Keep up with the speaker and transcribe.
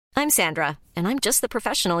I'm Sandra, and I'm just the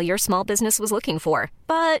professional your small business was looking for.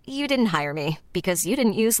 But you didn't hire me because you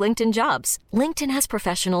didn't use LinkedIn Jobs. LinkedIn has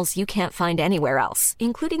professionals you can't find anywhere else,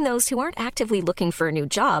 including those who aren't actively looking for a new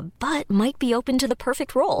job, but might be open to the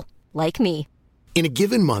perfect role, like me. In a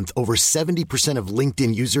given month, over 70% of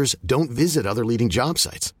LinkedIn users don't visit other leading job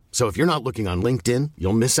sites. So if you're not looking on LinkedIn,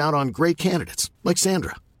 you'll miss out on great candidates like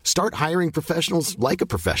Sandra. Start hiring professionals like a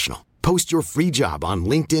professional. Post your free job on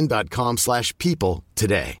linkedin.com/people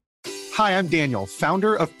today. Hi, I'm Daniel,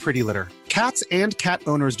 founder of Pretty Litter. Cats and cat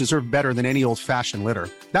owners deserve better than any old-fashioned litter.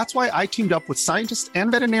 That's why I teamed up with scientists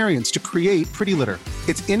and veterinarians to create Pretty Litter.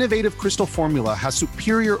 Its innovative crystal formula has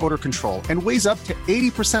superior odor control and weighs up to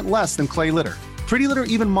 80% less than clay litter. Pretty Litter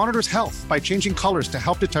even monitors health by changing colors to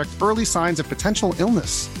help detect early signs of potential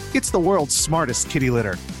illness. It's the world's smartest kitty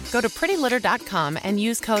litter. Go to prettylitter.com and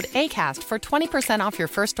use code ACAST for 20% off your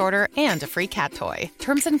first order and a free cat toy.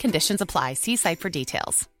 Terms and conditions apply. See site for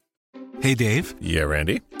details. Hey, Dave. Yeah,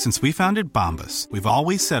 Randy. Since we founded Bombas, we've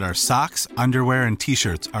always said our socks, underwear, and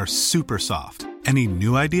T-shirts are super soft. Any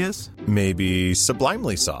new ideas? Maybe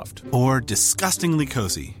sublimely soft. Or disgustingly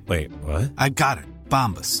cozy. Wait, what? I got it.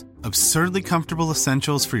 Bombas. Absurdly comfortable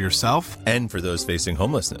essentials for yourself and for those facing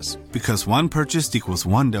homelessness. Because one purchased equals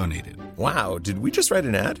one donated. Wow, did we just write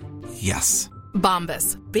an ad? Yes.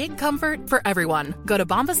 Bombas. Big comfort for everyone. Go to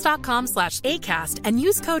bombas.com/ACAST and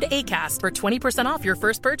use code ACAST for 20% off your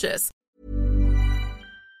first purchase.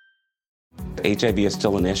 HIV is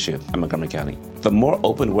still an issue in Montgomery County. The more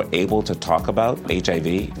open we're able to talk about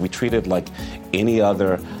HIV, we treat it like any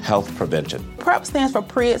other health prevention. PrEP stands for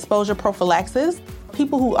pre-exposure prophylaxis.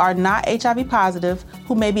 People who are not HIV positive,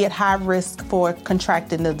 who may be at high risk for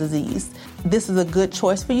contracting the disease. This is a good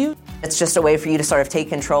choice for you. It's just a way for you to sort of take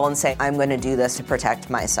control and say, I'm going to do this to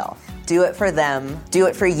protect myself. Do it for them. Do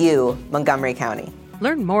it for you, Montgomery County.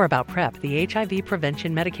 Learn more about PrEP, the HIV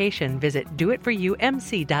prevention medication. Visit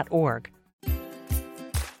doitforyoumc.org.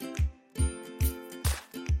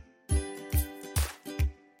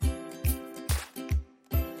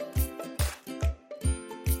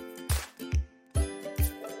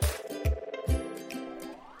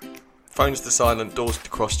 Phones to silent, doors to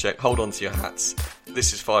cross-check, hold on to your hats.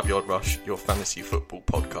 This is 5 Yard Rush, your fantasy football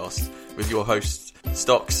podcast, with your hosts,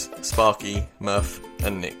 Stocks, Sparky, Murph,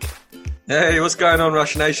 and Nick. Hey, what's going on,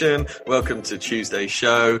 Rush Nation? Welcome to Tuesday's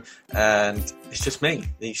show, and it's just me.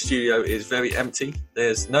 The studio is very empty.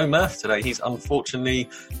 There's no Murph today. He's unfortunately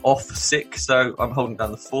off sick, so I'm holding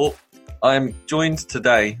down the fort. I am joined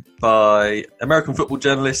today by American football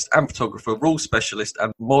journalist and photographer, rules specialist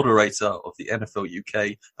and moderator of the NFL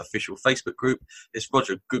UK official Facebook group. It's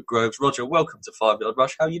Roger Goodgroves. Roger, welcome to 5 Yard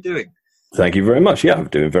Rush. How are you doing? Thank you very much. Yeah, I'm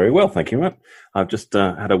doing very well. Thank you, Matt. I've just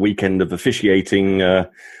had a weekend of officiating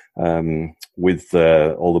with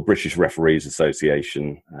all the British Referees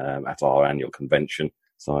Association at our annual convention.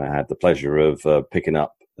 So I had the pleasure of picking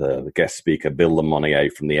up the guest speaker, Bill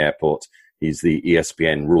Lamonier, from the airport. He's the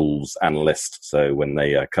ESPN rules analyst. So when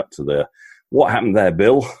they cut to the "What happened there,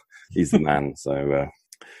 Bill?" he's the man. So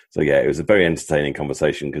yeah, it was a very entertaining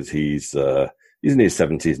conversation because he's in his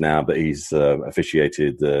 70s now, but he's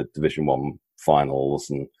officiated the Division One finals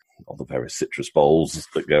and all the various Citrus Bowls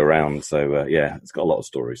that go around. So yeah, it's got a lot of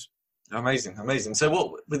stories. Amazing. So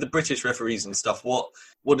what with the British referees and stuff? What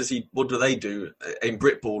do they do in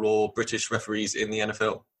Britball or British referees in the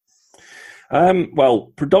NFL?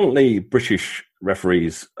 Well, predominantly British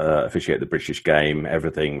referees officiate the British game,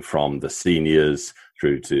 everything from the seniors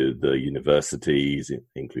through to the universities,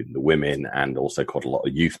 including the women, and also quite a lot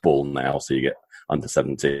of youth ball now. So you get under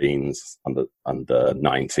 17s, under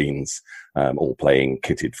 19s, all playing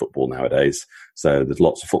kitted football nowadays. So there's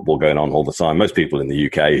lots of football going on all the time. Most people in the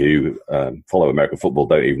UK who follow American football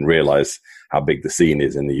don't even realise how big the scene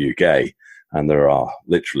is in the UK. And there are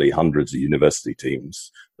literally hundreds of university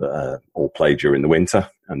teams that all play during the winter.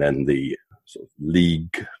 And then the sort of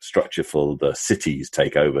league structure for the cities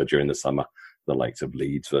take over during the summer, the likes of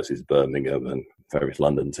Leeds versus Birmingham and various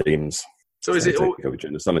London teams. So is it all over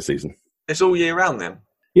during the summer season? It's all year round then?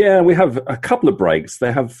 Yeah, we have a couple of breaks.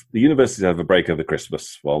 The universities have a break over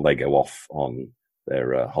Christmas while they go off on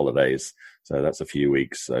their holidays. So that's a few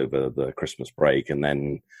weeks over the Christmas break. And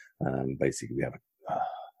then basically we have a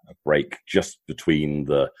break just between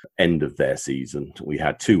the end of their season. We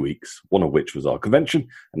had 2 weeks, one of which was our convention,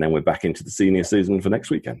 and then we're back into the senior season for next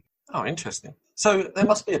weekend. Oh, interesting. So there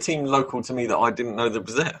must be a team local to me that I didn't know that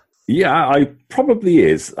was there. Yeah, I probably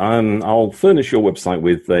is. I'll furnish your website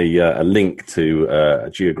with a link to a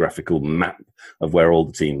geographical map of where all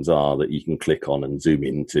the teams are that you can click on and zoom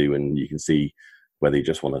into, and you can see whether you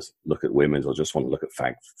just want to look at women's or just want to look at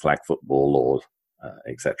flag football or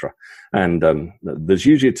etc. And there's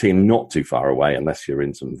usually a team not too far away, unless you're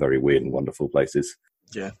in some very weird and wonderful places.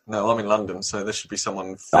 Yeah, no, I'm in London, so there should be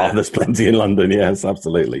someone there. Oh, there's plenty in London, yes,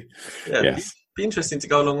 absolutely. Yeah, yes. It'd be interesting to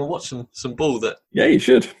go along and watch some ball. Yeah, you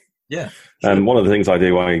should. Yeah. And one of the things I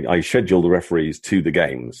do, I schedule the referees to the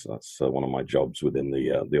games. That's one of my jobs within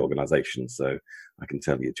the organisation. So I can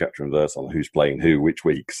tell you chapter and verse on who's playing who which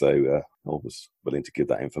week. So I'm always willing to give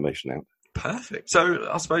that information out. Perfect. So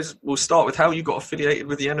I suppose we'll start with how you got affiliated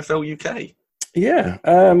with the NFL UK. Yeah.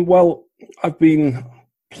 Well, I've been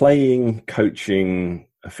playing, coaching,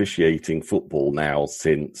 officiating football now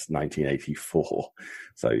since 1984.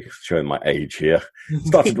 So showing my age here.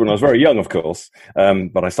 Started when I was very young, of course.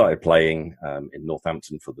 But I started playing in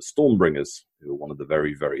Northampton for the Stormbringers, who were one of the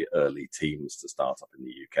very, very early teams to start up in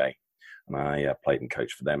the UK. And I played and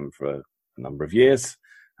coached for them for a number of years.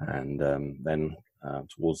 And then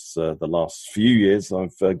towards the last few years,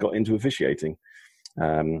 I've got into officiating.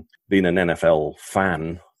 Been an NFL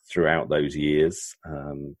fan throughout those years,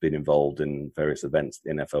 been involved in various events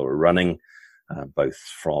the NFL are running, both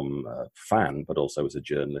from a fan, but also as a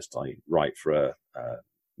journalist. I write for a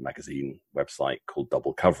magazine website called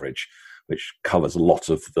Double Coverage, which covers a lot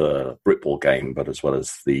of the Britball game, but as well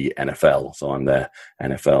as the NFL. So I'm their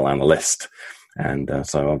NFL analyst. And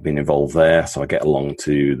so I've been involved there. So I get along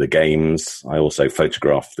to the games. I also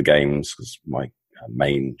photograph the games because my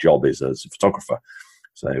main job is as a photographer.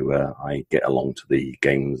 So I get along to the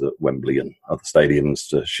games at Wembley and other stadiums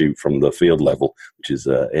to shoot from the field level, which is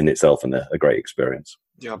in itself a great experience.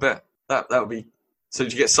 Yeah, I bet. That would be... So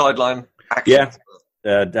did you get sideline action?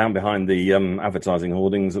 Yeah, down behind the advertising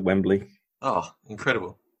hoardings at Wembley. Oh,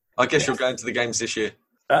 incredible. I guess you're going to the games this year.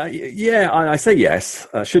 Yeah, I say yes.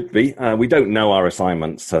 Should be. We don't know our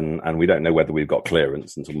assignments and we don't know whether we've got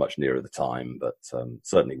clearance until much nearer the time, but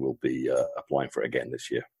certainly we'll be applying for it again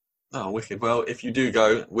this year. Oh, wicked. Well, if you do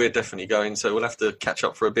go, we're definitely going, so we'll have to catch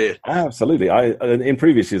up for a beer. Absolutely. In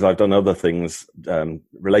previous years, I've done other things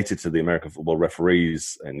related to the American football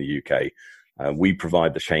referees in the UK. We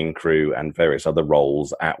provide the Shane crew and various other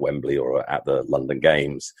roles at Wembley or at the London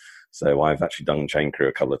Games. So I've actually done chain crew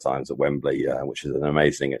a couple of times at Wembley, which is an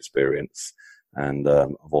amazing experience. And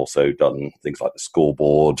I've also done things like the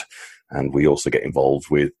scoreboard, and we also get involved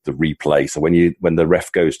with the replay. So when the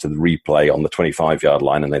ref goes to the replay on the 25-yard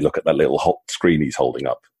line and they look at that little hot screen he's holding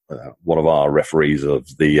up, one of our referees of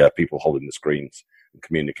the people holding the screens and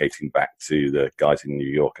communicating back to the guys in New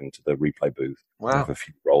York and to the replay booth. Wow. We have a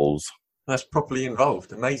few roles. That's properly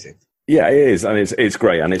involved. Amazing. Yeah, it is, and it's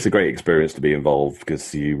great, and it's a great experience to be involved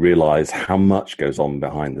because you realise how much goes on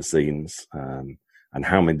behind the scenes and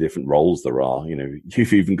how many different roles there are. You know,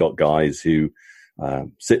 you've even got guys who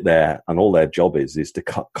sit there, and all their job is to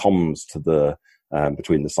cut comms to the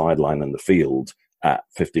between the sideline and the field at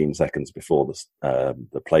 15 seconds before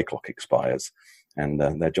the play clock expires. And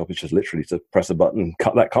their job is just literally to press a button,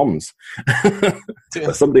 cut that comms.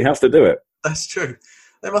 But somebody has to do it. That's true.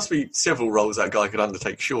 There must be several roles that guy could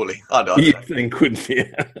undertake, surely. I don't You know. think, wouldn't you?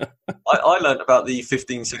 I learned about the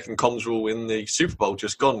 15-second comms rule in the Super Bowl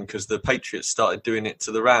just gone because the Patriots started doing it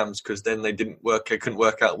to the Rams because then they couldn't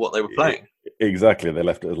work out what they were playing. Exactly. They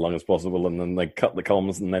left it as long as possible and then they cut the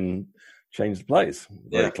comms and then changed the plays.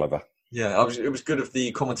 Very clever. Yeah, it was good of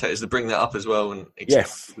the commentators to bring that up as well, and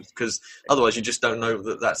because otherwise you just don't know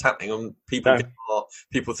that that's happening. And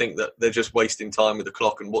people think that they're just wasting time with the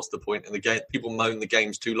clock, and what's the point in the game? People moan the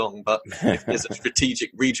game's too long, but if there's a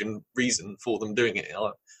strategic reason for them doing it,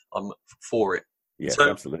 I'm for it. Yeah, so,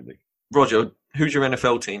 absolutely. Roger, who's your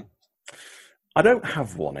NFL team? I don't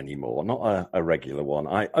have one anymore, not a regular one.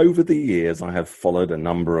 Over the years, I have followed a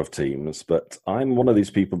number of teams, but I'm one of these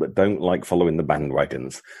people that don't like following the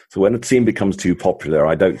bandwagons. So when a team becomes too popular,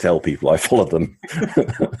 I don't tell people I follow them.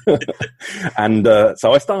 And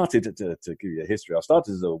so I started, to give you a history, I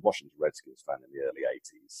started as a Washington Redskins fan in the early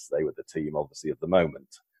 80s. They were the team, obviously, of the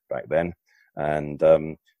moment back then. And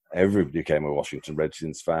everybody became a Washington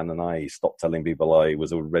Redskins fan, and I stopped telling people I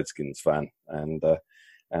was a Redskins fan.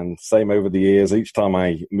 And same over the years, each time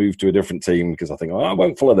I move to a different team because I think, I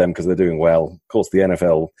won't follow them because they're doing well. Of course, the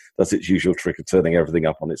NFL does its usual trick of turning everything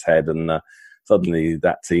up on its head, and suddenly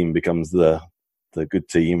that team becomes the good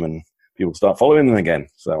team and people start following them again.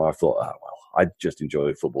 So I thought, I just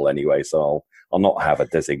enjoy football anyway, so I'll not have a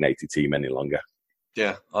designated team any longer.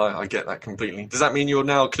 Yeah, I get that completely. Does that mean you're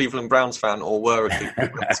now a Cleveland Browns fan or were a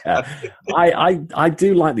Cleveland Browns fan? I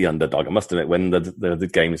do like the underdog. I must admit, when the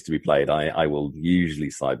game is to be played, I will usually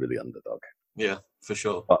side with the underdog. Yeah, for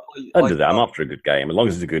sure. But under that, I'm after a good game. As long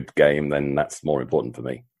as it's a good game, then that's more important for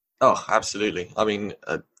me. Oh, absolutely. I mean,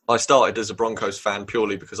 I started as a Broncos fan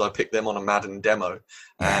purely because I picked them on a Madden demo.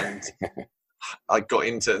 And I got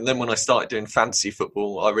into, and then when I started doing fantasy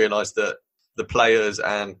football, I realised that the players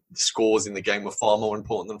and the scores in the game were far more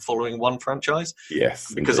important than following one franchise.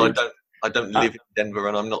 Yes, because indeed. I don't live in Denver,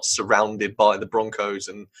 and I'm not surrounded by the Broncos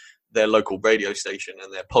and their local radio station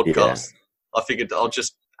and their podcast. Yeah. I figured I'll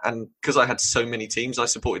just, and because I had so many teams, I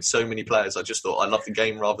supported so many players, I just thought I love the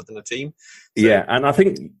game rather than a team. So, yeah, and I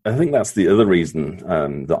think that's the other reason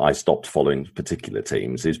that I stopped following particular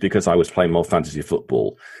teams, is because I was playing more fantasy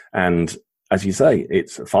football. And as you say,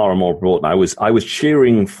 it's far more important. I was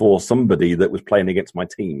cheering for somebody that was playing against my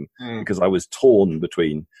team because I was torn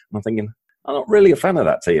between. I'm thinking, I'm not really a fan of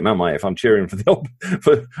that team, am I? If I'm cheering for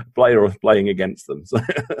the player or playing against them, so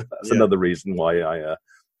that's another reason why I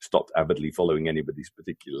stopped avidly following anybody's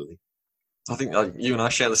particularly. I think you and I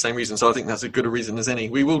share the same reason, so I think that's as good a reason as any.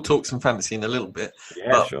 We will talk some fantasy in a little bit.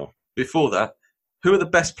 Yeah, but sure. Before that, who are the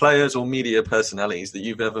best players or media personalities that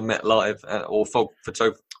you've ever met live or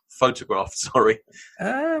photographed? Sorry.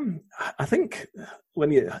 I think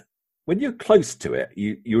when you're close to it,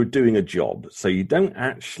 you're doing a job, so you don't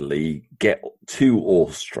actually get too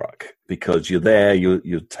awestruck because you're there,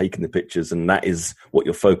 you're taking the pictures, and that is what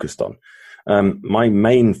you're focused on. My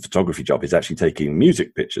main photography job is actually taking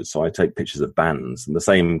music pictures, so I take pictures of bands, and the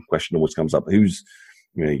same question always comes up: who's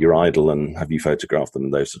your idol, and have you photographed them,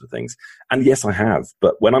 and those sort of things. And yes, I have,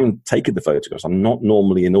 but when I'm taking the photographs, I'm not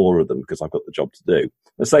normally in awe of them because I've got the job to do.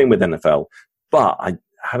 The same with NFL. But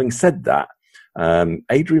having said that,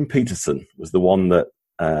 Adrian Peterson was the one that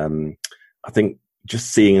I think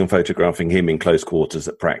just seeing and photographing him in close quarters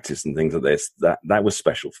at practice and things like this, that was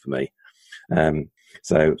special for me.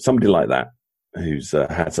 So somebody like that who's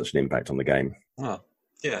had such an impact on the game. Oh,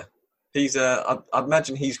 yeah. He's I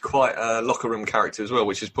imagine he's quite a locker room character as well,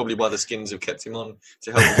 which is probably why the Skins have kept him on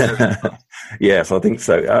to help him. Yes, I think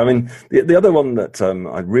so. I mean, the other one that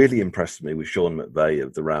really impressed me was Sean McVay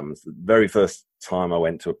of the Rams. The very first time I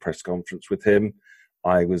went to a press conference with him,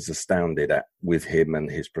 I was astounded with him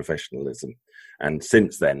and his professionalism. And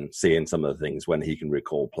since then, seeing some of the things when he can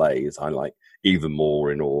recall plays, I'm like even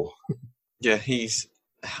more in awe. Yeah,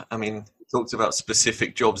 talked about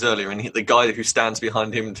specific jobs earlier, and the guy who stands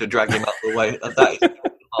behind him to drag him out of the way, that is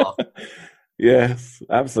Yes,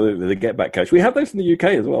 absolutely. The get back coach. We have those in the UK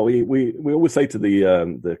as well. We always say to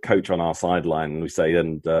the coach on our sideline, we say,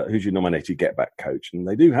 and who's your nominated get back coach? And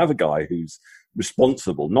they do have a guy who's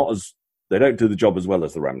responsible, they don't do the job as well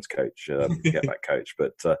as the Rams coach, get back coach,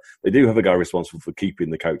 but they do have a guy responsible for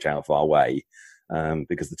keeping the coach out of our way.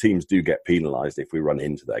 Because the teams do get penalised if we run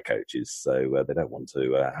into their coaches, so they don't want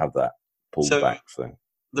to have that pulled back. So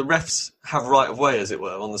the refs have right of way, as it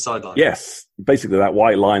were, on the sideline. Yes, basically that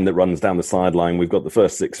white line that runs down the sideline. We've got the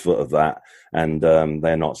first 6 foot of that, and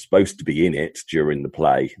they're not supposed to be in it during the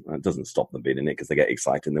play. It doesn't stop them being in it because they get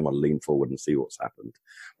excited and they want to lean forward and see what's happened.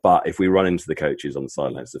 But if we run into the coaches on the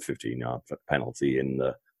sideline, it's a 15-yard penalty in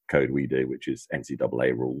the code we do, which is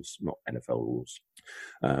NCAA rules, not NFL rules.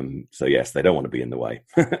 So yes, they don't want to be in the way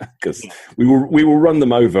because we will run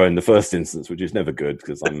them over in the first instance, which is never good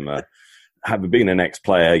because I'm having been an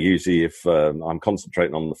ex-player. Usually, if I'm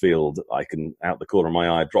concentrating on the field, I can out the corner of my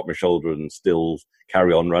eye drop my shoulder and still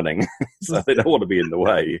carry on running. So they don't want to be in the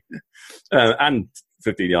way, and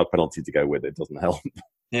 15-yard penalty to go with it doesn't help.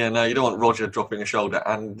 Yeah, no, you don't want Roger dropping a shoulder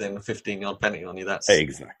and then a 15-yard penalty on you. That's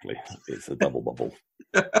exactly. It's a double bubble.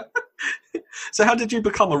 So how did you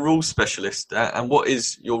become a rules specialist, and what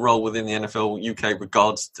is your role within the NFL UK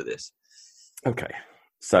regards to this? Okay,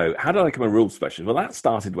 so how did I become a rules specialist? Well, that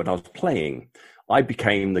started when I was playing. I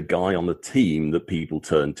became the guy on the team that people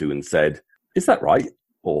turned to and said, is that right?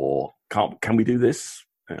 Or can we do this?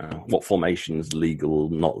 What formations, legal,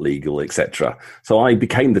 not legal, etc. So I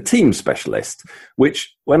became the team specialist,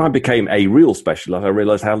 which when I became a real specialist, I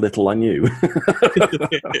realised how little I knew.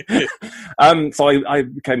 So I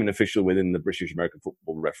became an official within the British American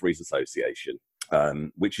Football Referees Association,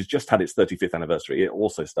 which has just had its 35th anniversary. It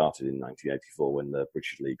also started in 1984 when the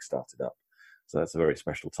British League started up. So that's a very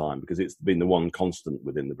special time because it's been the one constant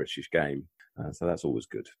within the British game. So that's always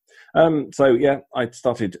good. So, yeah, I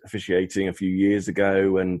started officiating a few years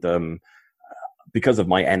ago. And because of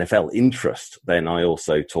my NFL interest, then I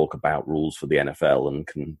also talk about rules for the NFL and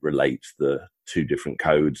can relate the 2 different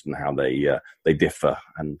codes and how they differ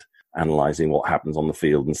and analysing what happens on the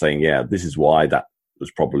field and saying, yeah, this is why that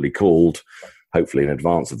was probably called. Hopefully in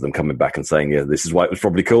advance of them coming back and saying, yeah, this is why it was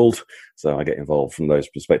probably called. So I get involved from those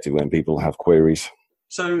perspectives when people have queries.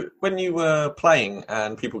 So when you were playing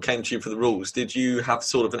and people came to you for the rules, did you have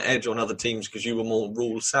sort of an edge on other teams because you were more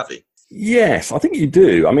rule savvy? Yes, I think you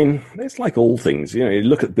do. I mean, it's like all things. You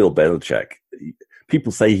look at Bill Belichick.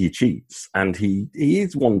 people say he cheats, and he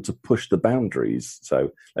is one to push the boundaries. So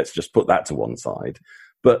let's just put that to one side.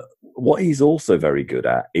 But what he's also very good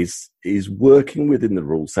at is working within the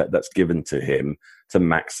rule set that's given to him to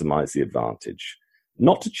maximize the advantage.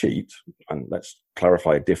 Not to cheat, and let's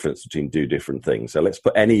clarify a difference between do different things. So let's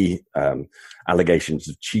put any allegations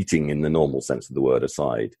of cheating in the normal sense of the word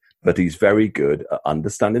aside. But he's very good at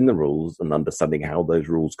understanding the rules and understanding how those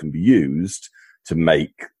rules can be used to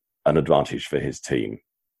make an advantage for his team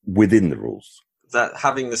within the rules. That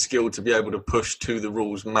having the skill to be able to push to the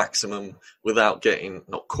rules maximum without getting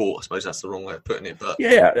not caught, I suppose that's the wrong way of putting it. But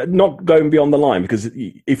yeah, not going beyond the line, because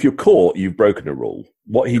if you're caught, you've broken a rule.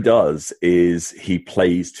 What he does is he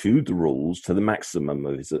plays to the rules to the maximum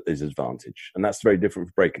of his advantage, and that's very different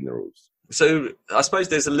from breaking the rules. So I suppose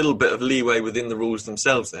there's a little bit of leeway within the rules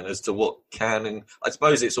themselves then as to what can, and I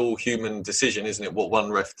suppose it's all human decision, isn't it? What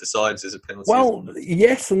one ref decides is a penalty. Well,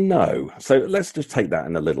 yes and no. So let's just take that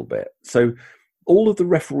in a little bit. So all of the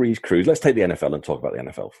referees' crews, let's take the NFL and talk about the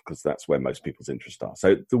NFL because that's where most people's interests are.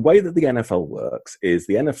 So the way that the NFL works is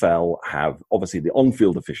the NFL have obviously the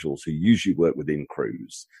on-field officials who usually work within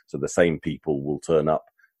crews. So the same people will turn up,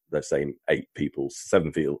 the same 8 people,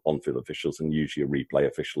 7 on-field officials, and usually a replay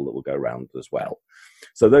official that will go around as well.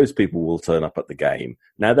 So those people will turn up at the game.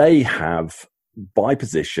 Now they have, by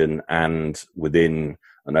position and within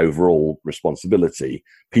an overall responsibility,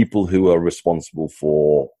 people who are responsible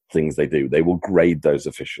for things they do. They will grade those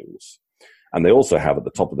officials. And they also have at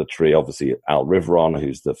the top of the tree, obviously, Al Riveron,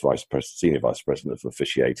 who's the senior vice president of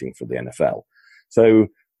officiating for the NFL. So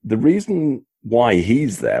the reason why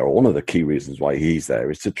he's there, or one of the key reasons why he's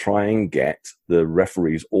there, is to try and get the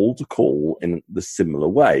referees all to call in the similar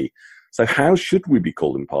way. So how should we be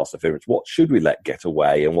calling pass interference? What should we let get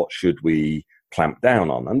away, and what should we clamp down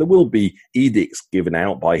on? And there will be edicts given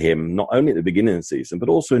out by him, not only at the beginning of the season, but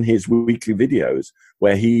also in his weekly videos,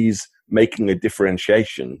 where he's making a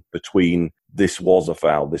differentiation between this was a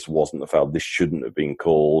foul, this wasn't a foul, this shouldn't have been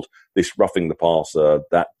called, this roughing the passer,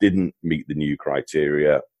 that didn't meet the new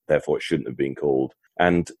criteria, therefore it shouldn't have been called.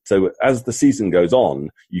 And so as the season goes on,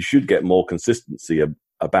 you should get more consistency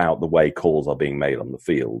about the way calls are being made on the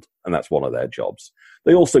field. And that's one of their jobs.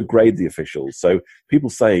 They also grade the officials. So people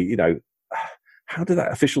say, how did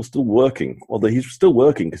that official still working? Well, he's still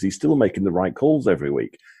working because he's still making the right calls every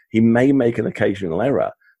week. He may make an occasional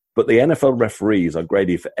error, but the NFL referees are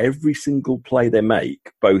graded for every single play they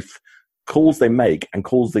make, both calls they make and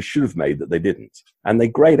calls they should have made that they didn't. And they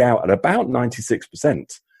grade out at about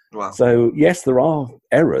 96%. Wow. So, yes, there are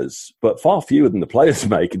errors, but far fewer than the players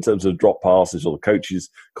make in terms of drop passes or the coaches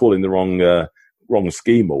calling the wrong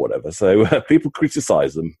scheme or whatever. So people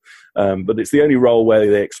criticize them, but it's the only role where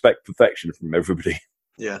they expect perfection from everybody.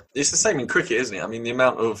 Yeah, it's the same in cricket, isn't it? I mean, the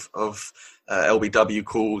amount of LBW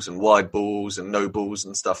calls and wide balls and no balls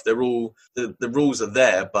and stuff, they're all, the rules are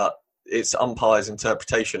there, but it's umpire's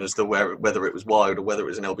interpretation as to whether it was wide or whether it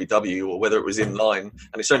was an LBW or whether it was in line.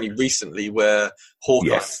 And it's only recently where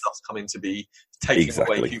Hawkeye stuff's coming to be taking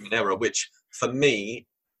away human error, which for me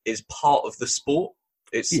is part of the sport.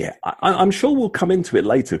 I'm sure we'll come into it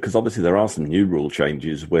later because obviously there are some new rule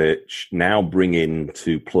changes which now bring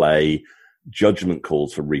into play judgment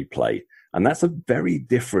calls for replay. And that's a very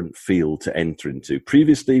different field to enter into.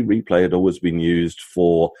 Previously, replay had always been used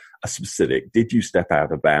for a specific, did you step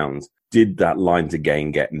out of bounds? Did that line to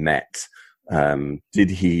gain get met? Did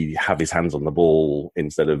he have his hands on the ball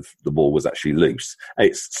instead of the ball was actually loose?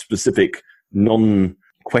 It's specific,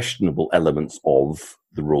 non-questionable elements of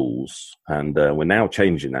the rules. And we're now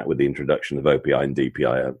changing that with the introduction of OPI and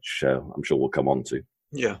DPI, which I'm sure we'll come on to.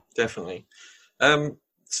 Yeah, definitely.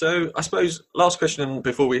 So I suppose last question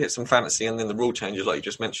before we hit some fantasy and then the rule changes like you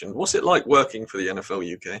just mentioned. What's it like working for the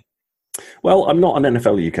NFL UK? Well, I'm not an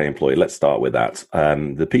NFL UK employee. Let's start with that.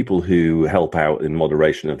 The people who help out in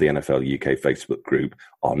moderation of the NFL UK Facebook group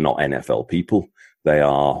are not NFL people. They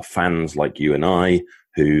are fans like you and I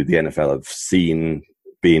who the NFL have seen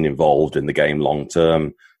being involved in the game long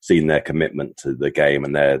term, seen their commitment to the game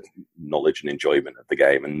and their knowledge and enjoyment of the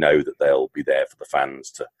game, and know that they'll be there for the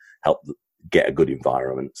fans to help get a good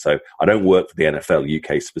environment. So I don't work for the NFL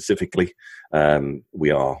UK specifically.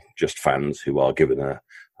 We are just fans who are given a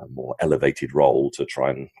more elevated role to try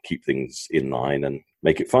and keep things in line and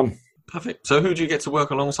make it fun. Perfect. So who do you get to work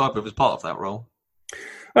alongside with as part of that role?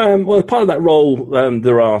 Well, part of that role,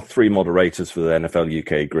 there are 3 moderators for the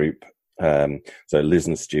NFL UK group. So Liz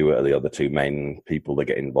and Stuart are the other 2 main people that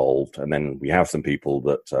get involved. And then we have some people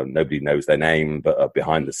that nobody knows their name, but are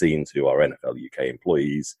behind the scenes who are NFL UK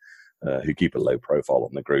employees who keep a low profile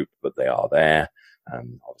on the group, but they are there.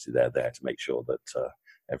 Obviously, they're there to make sure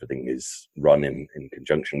that everything is run in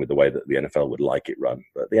conjunction with the way that the NFL would like it run.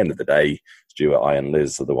 But at the end of the day, Stuart, I, and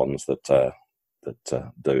Liz are the ones that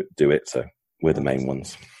do it. So we're the main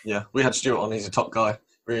ones. Yeah, we had Stuart on. He's a top guy.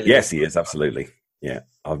 Really. Yes, he is, absolutely. Yeah,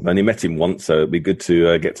 I've only met him once, so it'd be good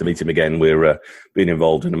to get to meet him again. We're being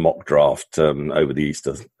involved in a mock draft over the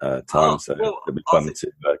Easter time, so it'll be fun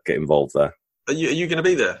to get involved there. Are you going to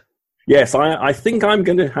be there? Yes, I think I'm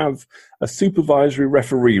going to have a supervisory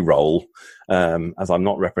referee role, as I'm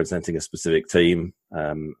not representing a specific team,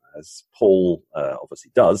 as Paul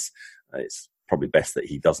obviously does. It's probably best that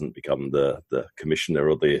he doesn't become the commissioner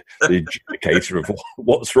or the adjudicator of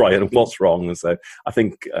what's right and what's wrong. And so I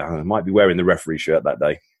think I might be wearing the referee shirt that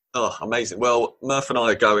day. Oh, amazing. Well, Murph and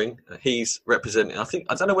I are going. He's representing,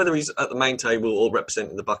 I don't know whether he's at the main table or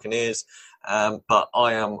representing the Buccaneers, but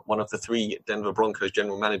I am one of the 3 Denver Broncos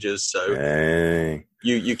general managers. So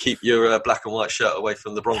you keep your black and white shirt away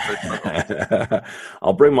from the Broncos.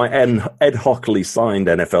 I'll bring my Ed Hockley signed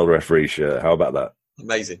NFL referee shirt. How about that?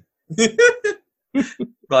 Amazing.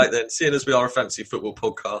 Right then, seeing as we are a fantasy football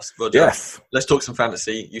podcast, Roger, yes, let's talk some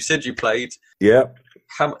fantasy. You said you played. Yeah.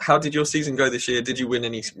 How did your season go this year? Did you win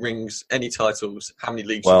any rings, any titles? How many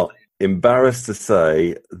leagues? Well, embarrassed to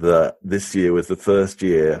say that this year was the first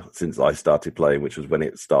year since I started playing, which was when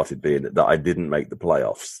it started being that I didn't make the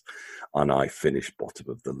playoffs, and I finished bottom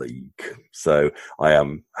of the league. So I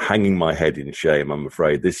am hanging my head in shame, I'm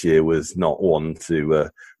afraid. This year was not one to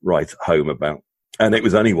write home about. And it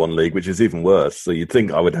was only one league, which is even worse. So you'd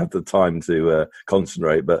think I would have the time to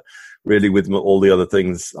concentrate. But really, with all the other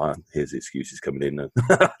things, here's the excuses coming in.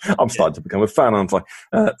 I'm starting to become a fan, aren't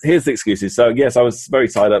I? Here's the excuses. So, yes, I was very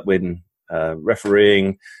tied up with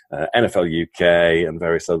refereeing, NFL UK, and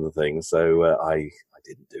various other things. So I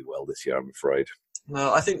didn't do well this year, I'm afraid.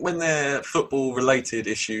 No, I think when they're football-related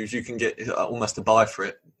issues, you can get almost a buy for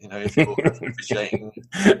it. You know, if you're officiating.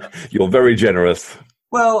 You're very generous.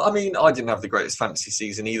 Well, I mean, I didn't have the greatest fantasy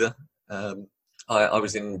season either. I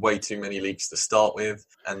was in way too many leagues to start with,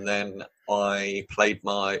 and then I played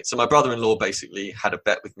my brother-in-law basically had a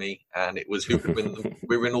bet with me, and it was who could win.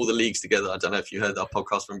 We were in all the leagues together. I don't know if you heard our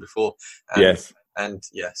podcast from before. Yes. And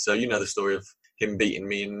yeah, so you know the story of him beating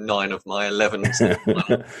me in 9 of my 11. Yeah,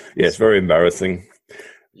 it's very embarrassing.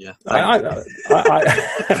 Yeah, I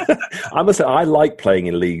must say I like playing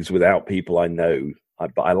in leagues without people I know.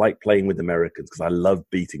 But I like playing with Americans because I love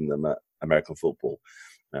beating them at American football.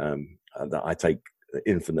 I take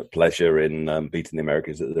infinite pleasure in beating the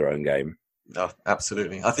Americans at their own game. Oh,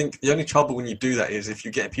 absolutely. I think the only trouble when you do that is if you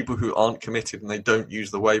get people who aren't committed and they don't use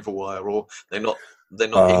the waiver wire, or they're not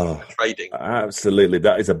in trading. Absolutely.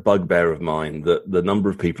 That is a bugbear of mine, that the number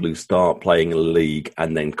of people who start playing a league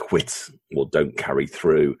and then quit or don't carry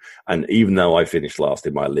through. And even though I finished last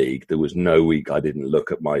in my league, there was no week I didn't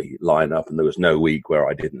look at my lineup, and there was no week where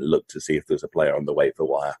I didn't look to see if there was a player on the waiver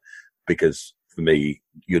wire. Because for me,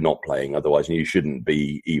 you're not playing otherwise, and you shouldn't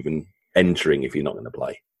be even entering if you're not going to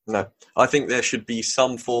play. No, I think there should be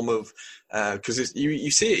some form of, because you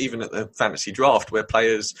see it even at the fantasy draft where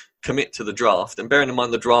players commit to the draft, and bearing in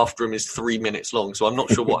mind the draft room is 3 minutes long, so I'm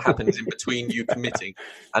not sure what happens in between you committing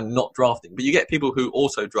and not drafting. But you get people who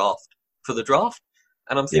also draft for the draft,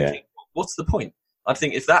 and I'm thinking, what's the point? I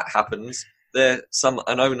think if that happens, an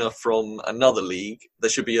owner from another league, there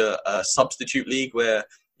should be a substitute league where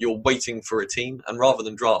you're waiting for a team, and rather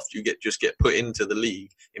than draft, you just get put into the league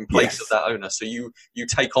in place of that owner. So you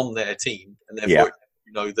take on their team, and therefore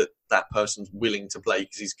you know that person's willing to play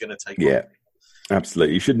because he's going to take on. Yeah,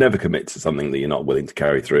 absolutely. You should never commit to something that you're not willing to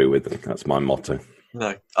carry through with. That's my motto.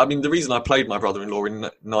 No, I mean, the reason I played my brother-in-law in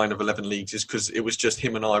 9 of 11 leagues is because it was just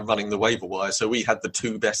him and I running the waiver wire. So we had the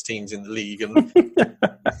 2 best teams in the league, and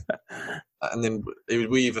and then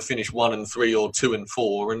we either finished 1 and 3 or 2 and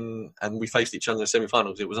 4, and we faced each other in the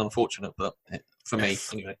semi-finals. It was unfortunate, but for me,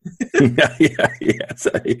 anyway. yeah.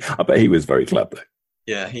 So I bet he was very clever.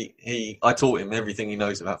 Yeah, I taught him everything he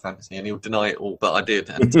knows about fantasy, and he'll deny it all, but I did.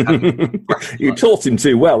 And you taught him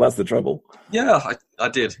too well. That's the trouble. Yeah, I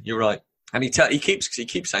did. You're right. And he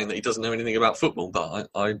keeps saying that he doesn't know anything about football, but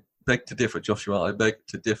I beg to differ, Joshua. I beg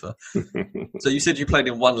to differ. So you said you played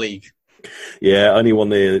in 1 league. Yeah, only won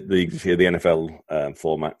the NFL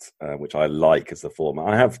format, which I like as the format.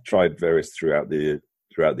 I have tried various throughout the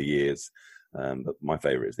years, but my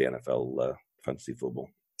favourite is the NFL fantasy football.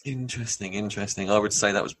 Interesting. I would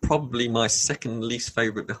say that was probably my second least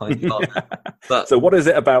favourite behind you. But so what is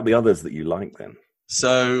it about the others that you like then?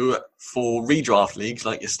 So for redraft leagues,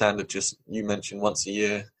 like your standard, just you mentioned once a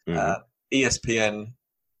year, ESPN.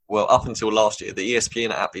 Well, up until last year, the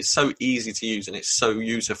ESPN app is so easy to use and it's so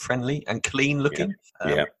user-friendly and clean-looking.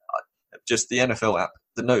 Yeah. Just the NFL app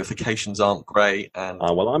the notifications aren't great. And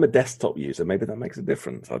well, I'm a desktop user. Maybe that makes a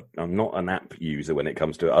difference. I'm not an app user when it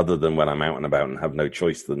comes to it, other than when I'm out and about and have no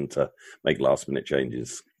choice than to make last-minute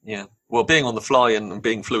changes. Yeah, well, being on the fly and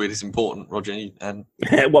being fluid is important, Roger. And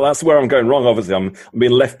well, that's where I'm going wrong. Obviously, I'm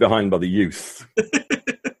being left behind by the youth.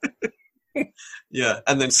 Yeah,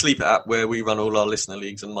 and then Sleep App, where we run all our listener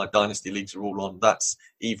leagues and my dynasty leagues are all on. That's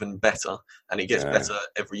even better, and it gets better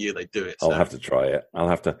every year they do it. So. I'll have to try it. I'll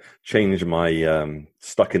have to change my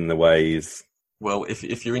stuck in the ways. Well,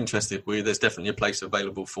 if you're interested, there's definitely a place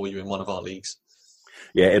available for you in one of our leagues.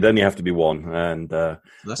 Yeah, it'd only have to be one, and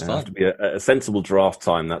that's fine. Have to be a sensible draft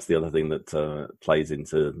time. That's the other thing that plays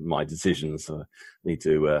into my decisions. So I need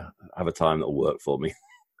to have a time that'll work for me.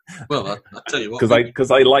 Well, I'll tell you what.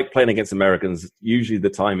 Because I like playing against Americans. Usually the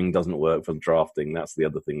timing doesn't work for drafting. That's the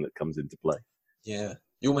other thing that comes into play. Yeah.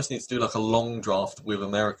 You almost need to do like a long draft with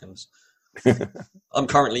Americans. I'm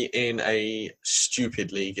currently in a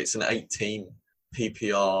stupid league. It's an 8-team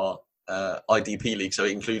PPR IDP league, so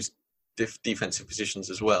it includes defensive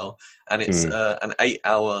positions as well. And it's an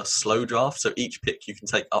 8-hour slow draft, so each pick you can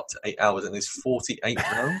take up to 8 hours, and there's 48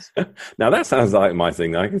 rounds. Now that sounds like my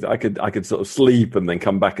thing. I could sort of sleep and then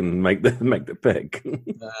come back and make the pick.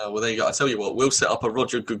 Well, there you go. I tell you what, we'll set up a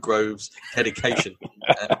Roger Goodgrove's dedication.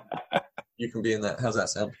 You can be in that. How's that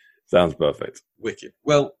sound? Sounds perfect. Wicked.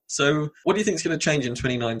 Well, so what do you think is going to change in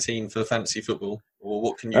 2019 for fantasy football, or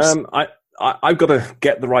what can you? I've got to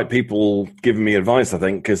get the right people giving me advice, I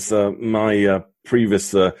think, because my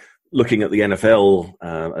previous looking at the NFL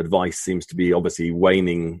advice seems to be obviously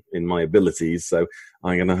waning in my abilities. So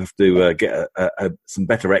I'm going to have to get some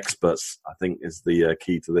better experts, I think, is the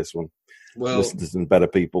key to this one. Well, listen to some better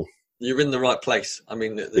people. You're in the right place. I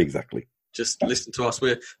mean, exactly. Just listen to us.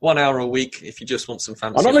 We're 1 hour a week if you just want some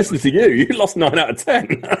fantasy. I'm not listening to you. You lost 9 out of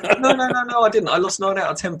 10. No, I didn't. I lost 9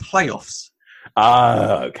 out of 10 playoffs.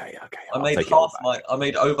 Okay. I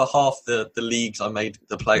made over half the leagues. I made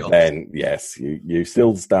the playoffs. Then yes, you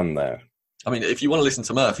still stand there. I mean, if you want to listen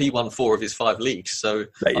to Murph, he won 4 of his 5 leagues. So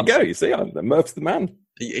there you go. You see, Murph's the man.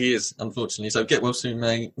 He is, unfortunately. So get well soon,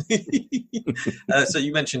 mate. So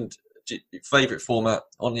you mentioned favourite format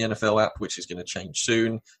on the NFL app, which is going to change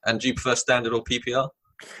soon. And do you prefer standard or PPR?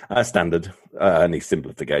 Standard. Any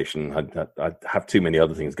simplification. I have too many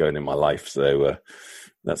other things going in my life, so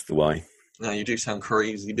that's the why. No, you do sound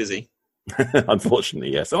crazy busy.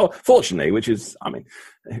 Unfortunately, yes. Oh, fortunately, which is, I mean,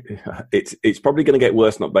 it's probably going to get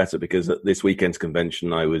worse, not better, because at this weekend's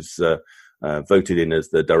convention, I was voted in as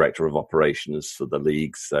the director of operations for the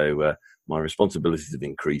league. So my responsibilities have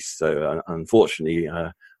increased. So unfortunately,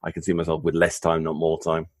 I can see myself with less time, not more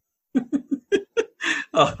time.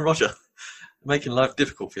 Oh, Roger, making life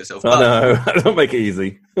difficult for yourself. I know. Don't make it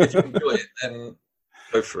easy. If you enjoy it, then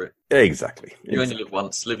go for it. Exactly. You only live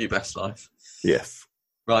once. Live your best life. Yes.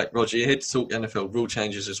 Right, Roger, you're here to talk NFL rule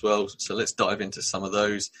changes as well, so let's dive into some of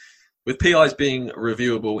those. With PIs being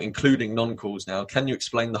reviewable, including non-calls now, can you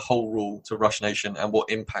explain the whole rule to Rush Nation and what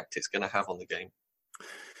impact it's going to have on the game?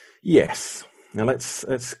 Yes. Now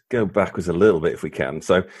let's go backwards a little bit if we can.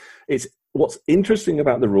 So it's what's interesting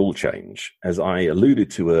about the rule change, as I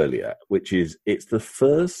alluded to earlier, which is it's the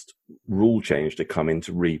first rule change to come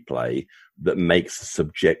into replay that makes a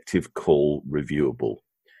subjective call reviewable.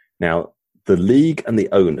 Now, the league and the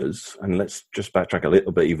owners, and let's just backtrack a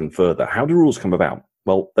little bit even further. How do rules come about?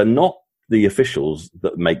 Well, they're not the officials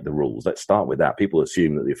that make the rules. Let's start with that. People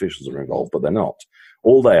assume that the officials are involved, but they're not.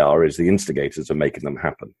 All they are is the instigators of making them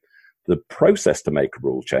happen. The process to make a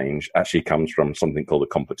rule change actually comes from something called a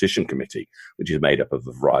competition committee, which is made up of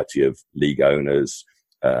a variety of league owners,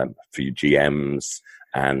 a few GMs,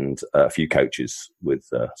 and a few coaches, with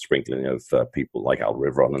sprinkling of people like Al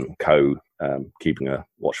Riveron and co. Keeping a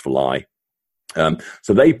watchful eye.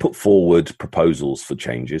 So they put forward proposals for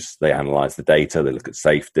changes. They analyse the data, they look at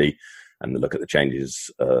safety, and they look at the changes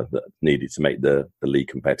that needed to make the league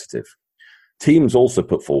competitive. Teams also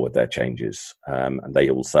put forward their changes, and they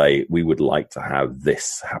all say, we would like to have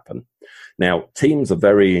this happen. Now, teams are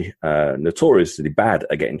very notoriously bad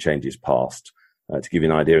at getting changes passed. To give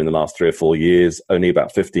you an idea, in the last 3 or 4 years, only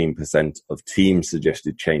about 15% of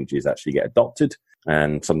team-suggested changes actually get adopted,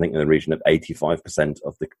 and something in the region of 85%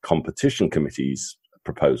 of the competition committee's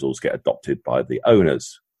proposals get adopted by the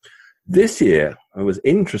owners. This year, it was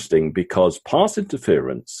interesting because pass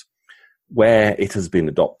interference, where it has been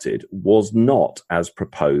adopted, was not as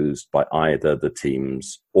proposed by either the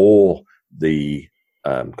teams or the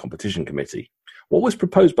competition committee. What was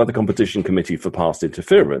proposed by the competition committee for pass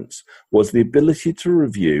interference was the ability to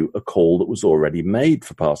review a call that was already made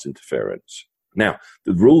for pass interference. Now,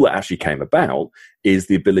 the rule that actually came about is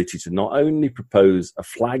the ability to not only propose a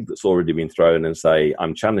flag that's already been thrown and say,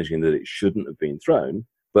 I'm challenging that it shouldn't have been thrown,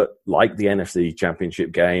 but like the NFC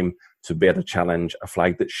Championship game, to be able to challenge a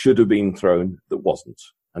flag that should have been thrown that wasn't.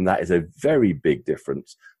 And that is a very big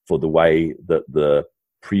difference for the way that the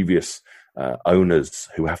previous owners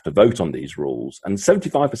who have to vote on these rules, and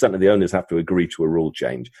 75% of the owners have to agree to a rule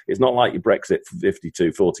change. It's not like your Brexit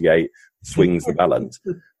 52-48 swings the balance.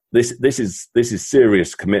 This is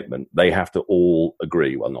serious commitment. They have to all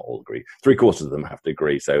agree. Well, not all agree. 3/4 of them have to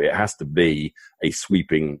agree. So it has to be a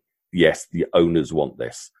sweeping, yes, the owners want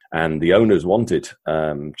this. And the owners wanted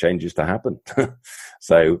changes to happen.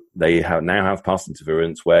 So they now have pass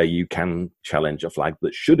interference where you can challenge a flag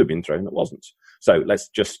that should have been thrown that wasn't. So let's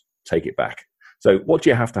just take it back. So what do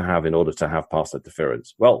you have to have in order to have pass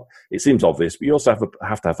interference? Well, it seems obvious, but you also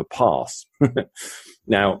have to have a pass.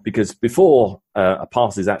 Now, because before a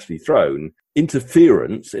pass is actually thrown,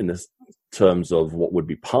 interference in the terms of what would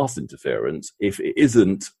be pass interference, if it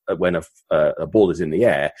isn't when a ball is in the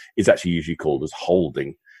air, is actually usually called as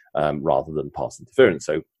holding rather than pass interference.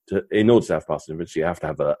 So in order to have pass interference, you have to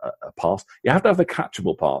have a pass. You have to have a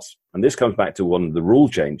catchable pass. And this comes back to one of the rule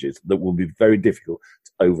changes that will be very difficult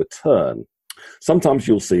to overturn. Sometimes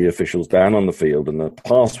you'll see officials down on the field and the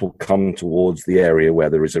pass will come towards the area where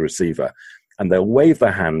there is a receiver and they'll wave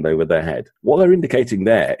their hand over their head. What they're indicating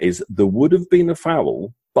there is there would have been a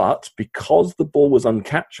foul, but because the ball was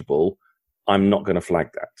uncatchable, I'm not going to flag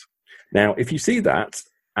that. Now, if you see that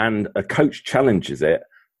and a coach challenges it,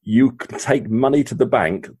 you can take money to the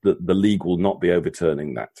bank that the league will not be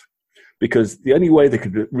overturning that. Because the only way they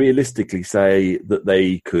could realistically say that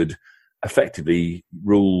they could effectively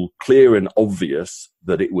rule clear and obvious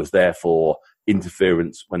that it was therefore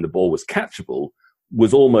interference when the ball was catchable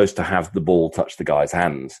was almost to have the ball touch the guy's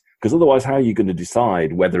hands. Because otherwise, how are you going to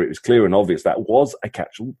decide whether it was clear and obvious that was a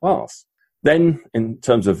catchable pass? Then, in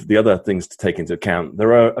terms of the other things to take into account,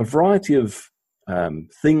 there are a variety of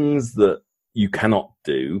things that you cannot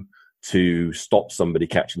do to stop somebody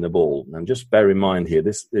catching the ball. And just bear in mind here,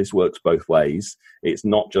 this works both ways. It's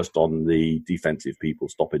not just on the defensive people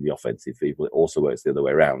stopping the offensive people. It also works the other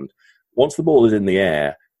way around. Once the ball is in the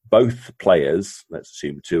air, both players, let's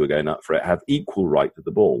assume two are going up for it, have equal right to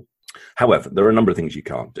the ball. However, there are a number of things you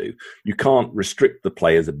can't do. You can't restrict the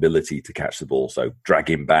player's ability to catch the ball. So drag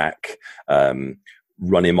him back,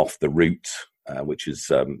 run him off the route, which is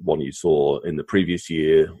one you saw in the previous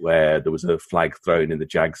year where there was a flag thrown in the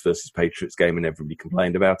Jags versus Patriots game and everybody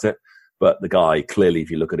complained about it. But the guy, clearly,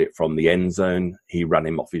 if you look at it from the end zone, he ran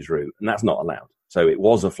him off his route, and that's not allowed. So it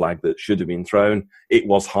was a flag that should have been thrown. It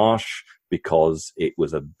was harsh because it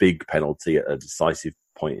was a big penalty at a decisive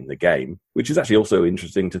point in the game, which is actually also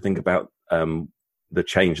interesting to think about the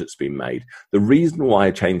change that's been made. The reason why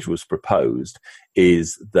a change was proposed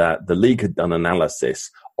is that the league had done analysis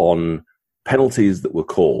on penalties that were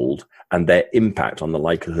called and their impact on the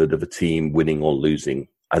likelihood of a team winning or losing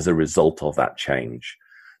as a result of that change.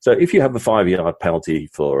 So if you have a 5-yard penalty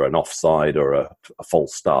for an offside or a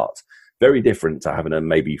false start, very different to having a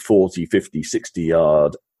maybe 40, 50,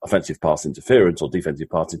 60-yard offensive pass interference or defensive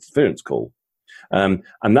pass interference call. And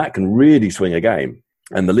that can really swing a game.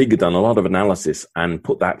 And the league had done a lot of analysis and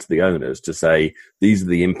put that to the owners to say, these are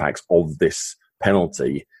the impacts of this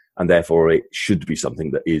penalty, and therefore it should be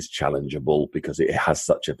something that is challengeable because it has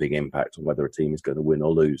such a big impact on whether a team is going to win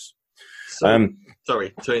or lose. So,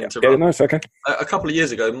 sorry to interrupt. Yeah, no, it's okay. A couple of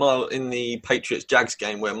years ago, in the Patriots-Jags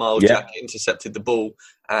game where Miles Jack intercepted the ball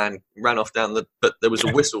and ran off but there was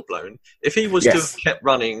a whistle blown. If he was to have kept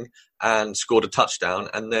running and scored a touchdown,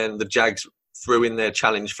 and then the Jags threw in their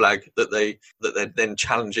challenge flag that they're then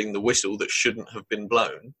challenging the whistle that shouldn't have been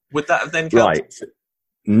blown, would that have then counted? Right.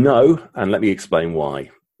 No, and let me explain why.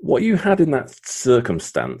 What you had in that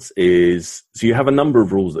circumstance is, so you have a number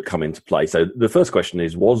of rules that come into play. So the first question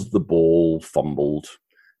is, was the ball fumbled?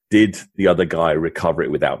 Did the other guy recover it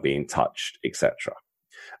without being touched, etc.?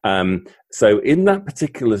 So in that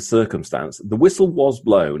particular circumstance, the whistle was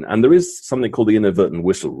blown, and there is something called the inadvertent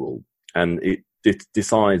whistle rule, and it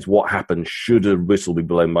decides what happens should a whistle be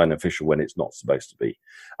blown by an official when it's not supposed to be.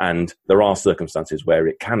 And there are circumstances where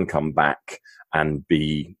it can come back and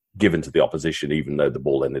be given to the opposition, even though the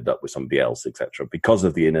ball ended up with somebody else, etc. Because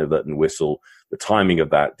of the inadvertent whistle, the timing of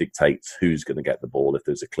that dictates who's going to get the ball if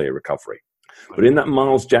there's a clear recovery. But in that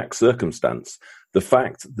Miles Jack circumstance, the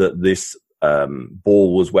fact that this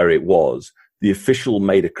ball was where it was, the official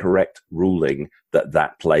made a correct ruling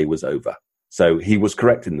that play was over. So he was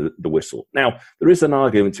correct in the whistle. Now, there is an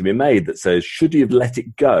argument to be made that says, should he have let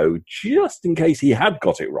it go just in case he had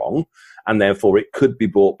got it wrong, and therefore it could be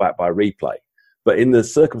brought back by replay? But in the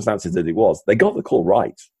circumstances that it was, they got the call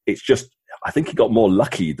right. It's just, I think he got more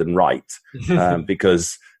lucky than right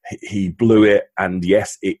because he blew it. And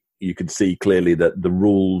yes, you could see clearly that the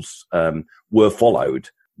rules were followed,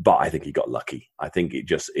 but I think he got lucky. I think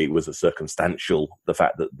it was a circumstantial, the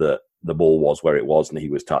fact that the ball was where it was and he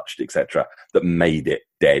was touched, etc., that made it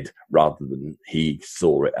dead rather than he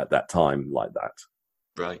saw it at that time like that.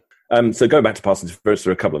 Right. So going back to pass interference,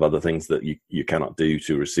 there are a couple of other things that you cannot do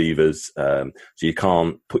to receivers. So you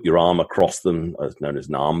can't put your arm across them, as known as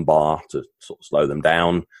an arm bar, to sort of slow them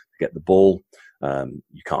down to get the ball.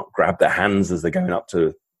 You can't grab their hands as they're going up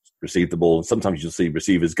to receive the ball. And sometimes you'll see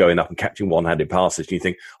receivers going up and catching one-handed passes, and you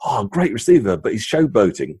think, "Oh, great receiver," but he's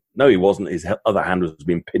showboating. No, he wasn't. His other hand was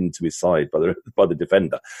being pinned to his side by the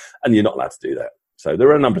defender, and you're not allowed to do that. So there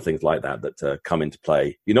are a number of things like that that come into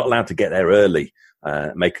play. You're not allowed to get there early,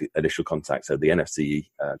 make initial contact. So the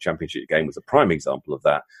NFC Championship game was a prime example of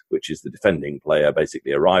that, which is the defending player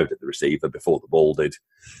basically arrived at the receiver before the ball did.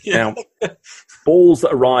 Yeah. Now, balls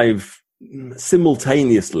that arrive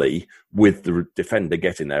simultaneously with the defender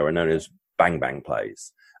getting there are known as bang-bang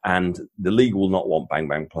plays. And the league will not want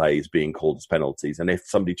bang-bang plays being called as penalties. And if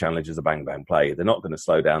somebody challenges a bang-bang play, they're not going to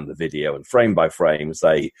slow down the video and frame by frame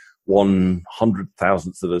say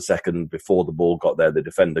 100,000th of a second before the ball got there, the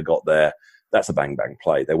defender got there. That's a bang-bang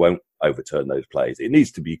play. They won't overturn those plays. It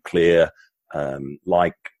needs to be clear,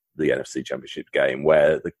 like the NFC Championship game,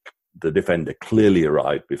 where the defender clearly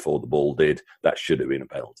arrived before the ball did. That should have been a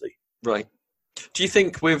penalty. Right. Do you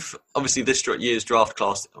think with, obviously, this year's draft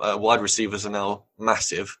class, wide receivers are now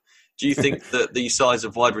massive. Do you think that the size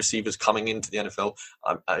of wide receivers coming into the NFL,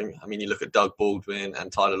 I mean, you look at Doug Baldwin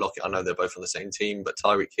and Tyler Lockett, I know they're both on the same team, but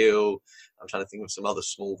Tyreek Hill, I'm trying to think of some other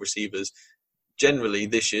small receivers. Generally,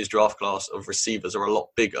 this year's draft class of receivers are a lot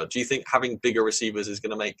bigger. Do you think having bigger receivers is going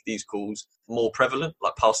to make these calls more prevalent,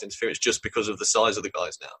 like pass interference, just because of the size of the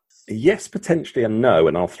guys now? Yes, potentially, and no.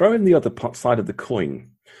 And I'll throw in the other side of the coin,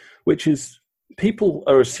 which is people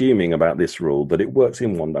are assuming about this rule that it works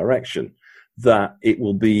in one direction, that it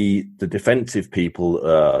will be the defensive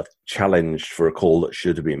people challenged for a call that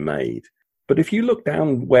should have been made. But if you look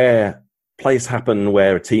down where plays happen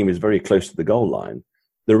where a team is very close to the goal line,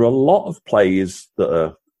 there are a lot of plays that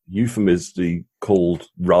are euphemistically called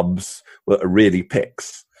rubs, but are really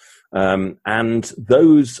picks. And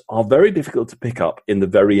those are very difficult to pick up in the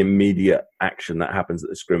very immediate action that happens at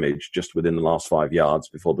the scrimmage just within the last 5 yards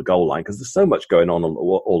before the goal line, because there's so much going on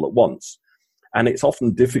all at once. And it's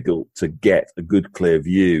often difficult to get a good, clear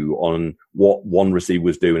view on what one receiver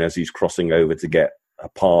was doing as he's crossing over to get a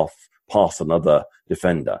path past another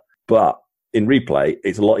defender. But in replay,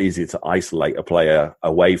 it's a lot easier to isolate a player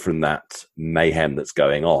away from that mayhem that's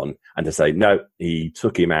going on and to say, no, he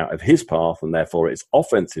took him out of his path and therefore it's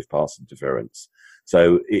offensive pass interference.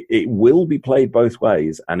 So it will be played both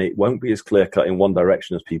ways and it won't be as clear-cut in one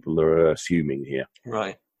direction as people are assuming here.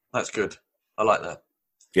 Right. That's good. I like that.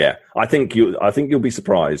 Yeah, I think you'll be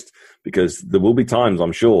surprised because there will be times,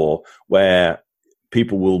 I'm sure, where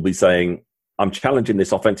people will be saying, I'm challenging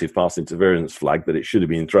this offensive pass interference flag that it should have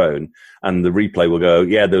been thrown, and the replay will go,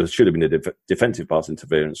 yeah, there should have been a defensive pass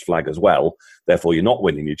interference flag as well. Therefore, you're not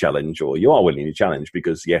winning your challenge, or you are winning your challenge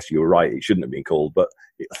because, yes, you were right, it shouldn't have been called, but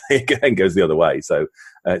it then goes the other way. So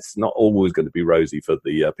it's not always going to be rosy for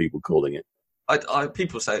the people calling it.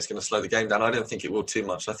 People say it's going to slow the game down. I don't think it will too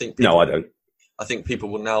much. I think I don't. I think people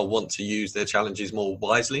will now want to use their challenges more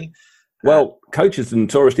wisely. Well, coaches are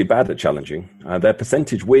notoriously bad at challenging. Their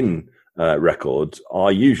percentage win records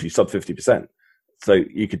are usually sub 50%. So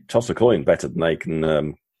you could toss a coin better than they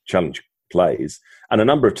can challenge plays. And a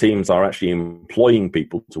number of teams are actually employing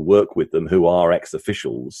people to work with them who are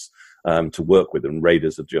ex-officials to work with them.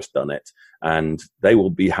 Raiders have just done it. And they will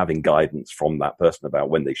be having guidance from that person about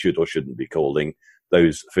when they should or shouldn't be calling.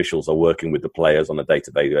 Those officials are working with the players on a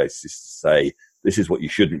day-to-day basis to say, this is what you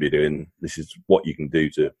shouldn't be doing. This is what you can do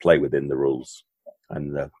to play within the rules.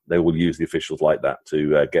 And they will use the officials like that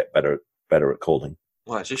to get better at calling.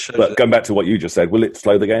 Well, it just shows but going back to what you just said, will it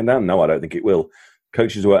slow the game down? No, I don't think it will.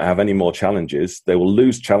 Coaches won't have any more challenges. They will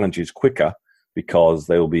lose challenges quicker because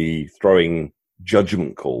they will be throwing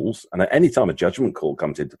judgment calls. And at any time a judgment call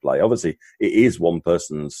comes into play, obviously it is one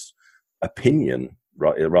person's opinion,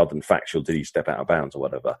 right, rather than factual, did he step out of bounds or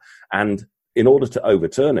whatever. And in order to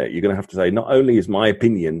overturn it, you're going to have to say, not only is my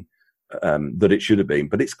opinion that it should have been,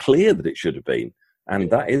 but it's clear that it should have been.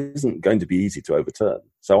 And that isn't going to be easy to overturn.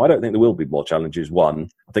 So I don't think there will be more challenges. One,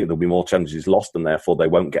 I think there'll be more challenges lost and therefore they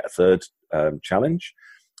won't get a third challenge.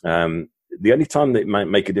 The only time that it might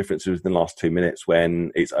make a difference is in the last 2 minutes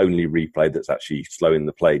when it's only replay that's actually slowing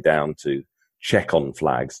the play down to check on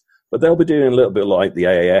flags. But they'll be doing a little bit like the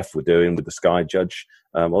AAF were doing with the Sky Judge.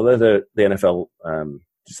 Although the NFL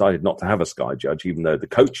decided not to have a Sky Judge, even though the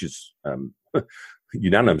coaches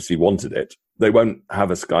unanimously wanted it. They won't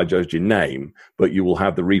have a Sky Judge in name, but you will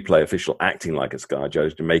have the replay official acting like a Sky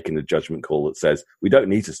Judge and making a judgment call that says, we don't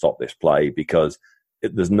need to stop this play because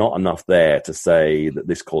there's not enough there to say that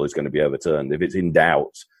this call is going to be overturned. If it's in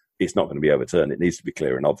doubt, it's not going to be overturned. It needs to be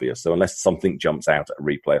clear and obvious. So unless something jumps out at a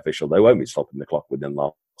replay official, they won't be stopping the clock within the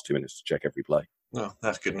last 2 minutes to check every play. Oh,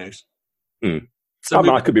 that's good news.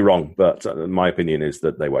 So I could be wrong, but my opinion is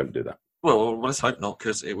that they won't do that. Well, let's hope not,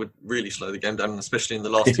 because it would really slow the game down, especially in the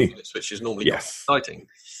last 2 minutes, which is normally exciting.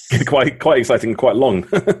 quite exciting, quite long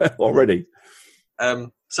already.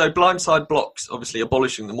 So blindside blocks, obviously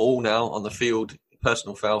abolishing them all now on the field.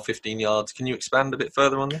 Personal foul, 15 yards. Can you expand a bit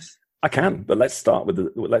further on this? I can, but let's start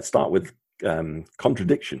with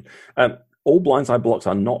contradiction. All blindside blocks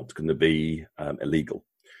are not going to be illegal.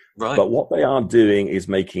 Right. But what they are doing is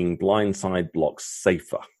making blindside blocks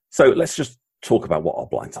safer. So let's just talk about what are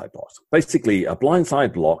blindside blocks. Basically, a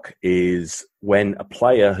blindside block is when a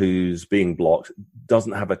player who's being blocked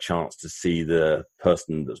doesn't have a chance to see the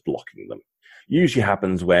person that's blocking them. Usually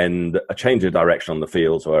happens when a change of direction on the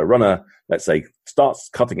field. So a runner, let's say, starts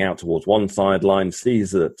cutting out towards one sideline,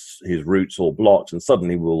 sees that his route's all blocked, and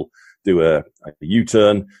suddenly will do a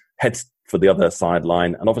U-turn, heads for the other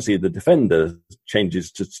sideline, and obviously the defender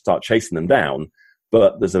changes to start chasing them down.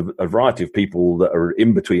 But there's a variety of people that are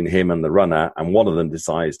in between him and the runner, and one of them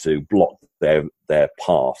decides to block their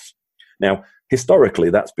path. Now, historically,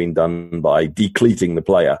 that's been done by decleating the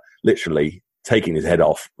player, literally taking his head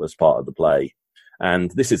off as part of the play.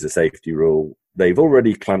 And this is a safety rule. They've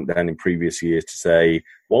already clamped down in previous years to say,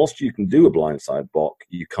 whilst you can do a blindside block,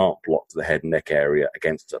 you can't block the head and neck area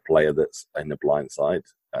against a player that's in a blindside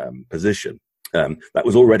position. That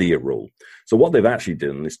was already a rule. So what they've actually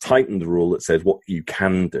done is tightened the rule that says what you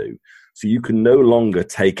can do. So you can no longer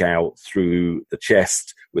take out through the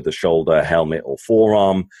chest with the shoulder, helmet, or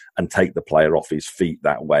forearm and take the player off his feet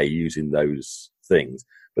that way using those things.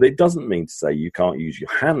 But it doesn't mean to say you can't use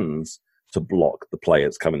your hands to block the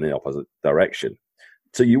players coming in the opposite direction.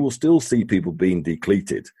 So you will still see people being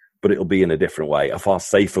decleated, but it'll be in a different way, a far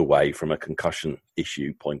safer way from a concussion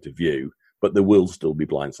issue point of view, but there will still be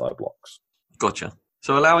blindside blocks. Gotcha.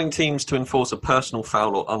 So allowing teams to enforce a personal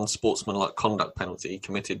foul or unsportsmanlike conduct penalty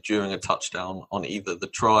committed during a touchdown on either the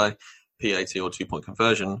try, PAT or 2-point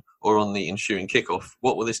conversion, or on the ensuing kickoff.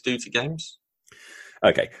 What will this do to games?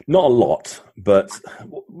 Okay, not a lot, but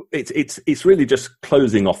it's really just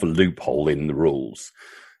closing off a loophole in the rules.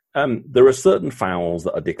 There are certain fouls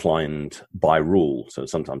that are declined by rule. So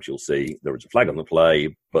sometimes you'll see there is a flag on the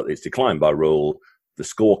play, but it's declined by rule. The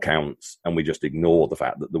score counts, and we just ignore the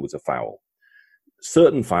fact that there was a foul.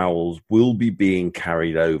 Certain fouls will be being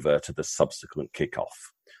carried over to the subsequent kickoff.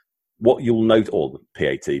 What you'll note, or the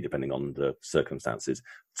PAT, depending on the circumstances.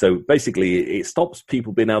 So basically, it stops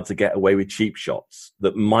people being able to get away with cheap shots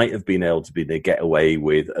that might have been able to get away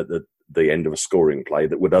with at the end of a scoring play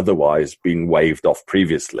that would otherwise been waved off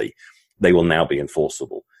previously. They will now be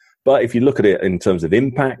enforceable. But if you look at it in terms of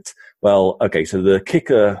impact, well, okay, so the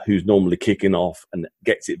kicker who's normally kicking off and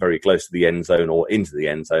gets it very close to the end zone or into the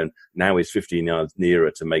end zone now is 15 yards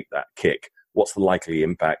nearer to make that kick. What's the likely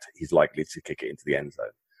impact? He's likely to kick it into the end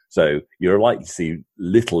zone. So you're likely to see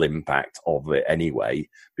little impact of it anyway,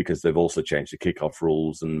 because they've also changed the kickoff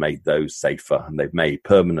rules and made those safer. And they've made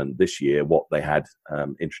permanent this year what they had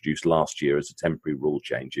introduced last year as a temporary rule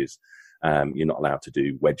changes. You're not allowed to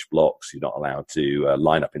do wedge blocks. You're not allowed to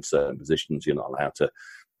line up in certain positions. You're not allowed to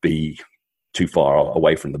be too far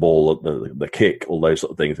away from the ball, the kick, all those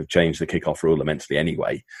sort of things have changed the kickoff rule immensely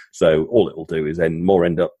anyway. So all it will do is end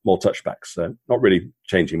up more touchbacks. So not really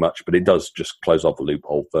changing much, but it does just close off the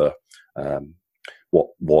loophole for what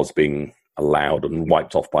was being allowed and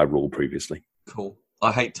wiped off by rule previously. Cool.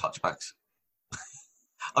 I hate touchbacks.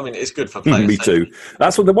 I mean, it's good for players. Me too.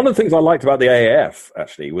 That's one of the things I liked about the AAF,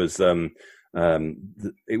 actually, was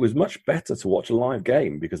it was much better to watch a live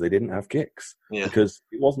game because they didn't have kicks, because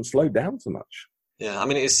it wasn't slowed down so much. Yeah, I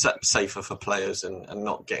mean, it is safer for players and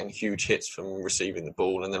not getting huge hits from receiving the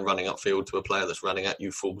ball and then running upfield to a player that's running at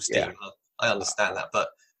you full steam. Yeah. I understand that, but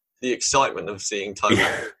the excitement of seeing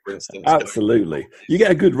Tyler, for instance. Absolutely. You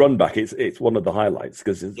get a good run back. It's one of the highlights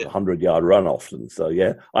because it's a 100-yard run often. So,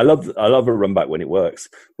 yeah, I love a run back when it works,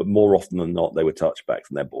 but more often than not, they were touchbacks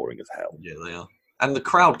and they're boring as hell. Yeah, they are. And the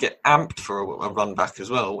crowd get amped for a run back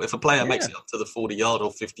as well. If a player makes it up to the 40-yard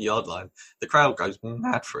or 50-yard line, the crowd goes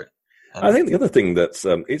mad for it. I think the other thing that's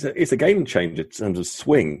it's a game changer in terms of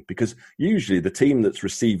swing, because usually the team that's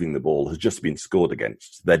receiving the ball has just been scored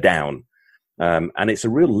against. They're down. And it's a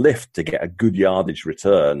real lift to get a good yardage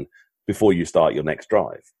return before you start your next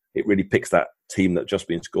drive. It really picks that team that's just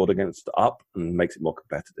been scored against up and makes it more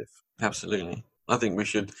competitive. Absolutely. I think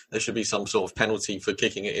there should be some sort of penalty for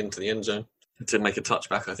kicking it into the end zone to make a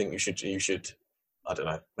touchback. I think you should, I don't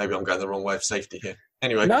know, maybe I'm going the wrong way of safety here.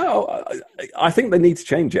 Anyway. No, I think they need to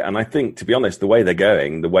change it. And I think, to be honest, the way they're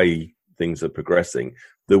going, the way things are progressing,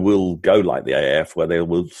 they will go like the AAF where they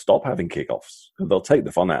will stop having kickoffs. They'll take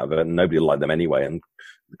the fun out of it and nobody will like them anyway. And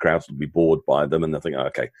the crowds will be bored by them and they'll think, oh,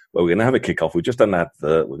 okay, well, we're going to have a kickoff. We've just done an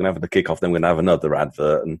advert. We're going to have the kickoff. Then we're going to have another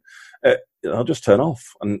advert. And I'll just turn off.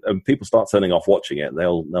 And people start turning off watching it.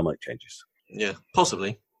 They'll make changes. Yeah,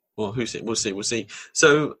 possibly. Well, we'll see.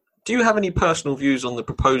 So do you have any personal views on the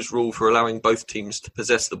proposed rule for allowing both teams to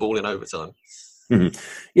possess the ball in overtime? Mm-hmm.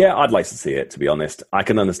 Yeah, I'd like to see it, to be honest. I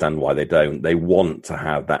can understand why they don't. They want to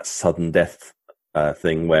have that sudden death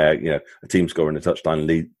thing where, a team scoring a touchdown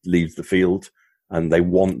leaves the field, and they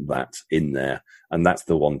want that in there. And that's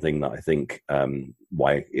the one thing that I think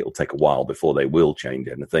why it'll take a while before they will change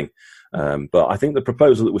anything. But I think the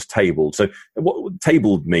proposal that was tabled, so what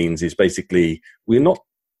tabled means is basically we're not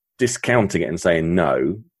discounting it and saying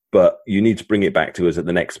no, but you need to bring it back to us at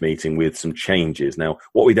the next meeting with some changes. Now,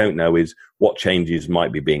 what we don't know is what changes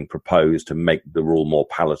might be being proposed to make the rule more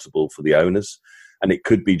palatable for the owners. And it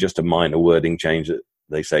could be just a minor wording change that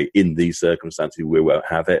they say, in these circumstances, we won't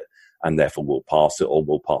have it, and therefore we'll pass it, or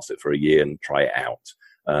we'll pass it for a year and try it out.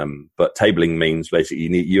 But tabling means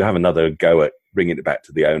basically you have another go at bringing it back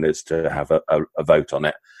to the owners to have a vote on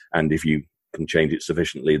it. And if you can change it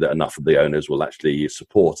sufficiently that enough of the owners will actually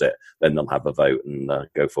support it, then they'll have a vote and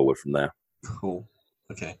go forward from there. Cool.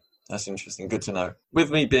 Okay. That's interesting. Good to know.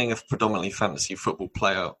 With me being a predominantly fantasy football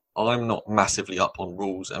player, I'm not massively up on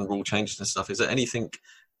rules and rule changes and stuff. Is there anything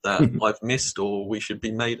that I've missed or we should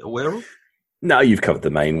be made aware of? No, you've covered the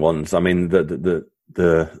main ones. I mean, the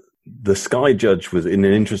Sky Judge was in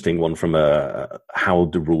an interesting one from how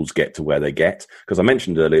the rules get to where they get. Because I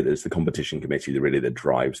mentioned earlier that it's the competition committee that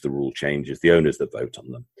drives the rule changes, the owners that vote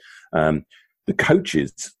on them. The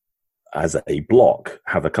coaches, as a block,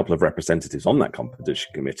 have a couple of representatives on that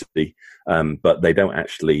competition committee, but they don't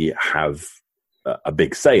actually have a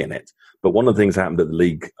big say in it. But one of the things that happened at the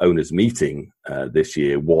league owners meeting this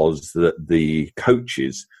year was that the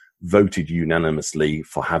coaches voted unanimously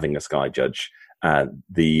for having a Sky Judge.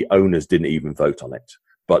 The owners didn't even vote on it,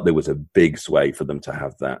 but there was a big sway for them to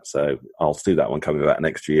have that. So I'll see that one coming back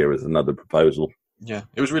next year as another proposal. Yeah,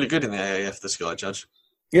 it was really good in the AAF, the Sky Judge.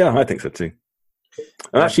 Yeah, I think so too.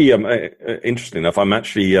 And actually, interesting enough, I'm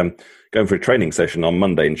actually going for a training session on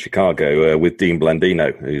Monday in Chicago with Dean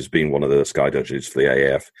Blandino, who's been one of the Sky Judges for the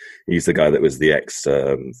AAF. He's the guy that was the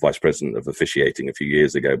ex-vice president of officiating a few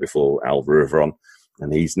years ago before Al Riveron.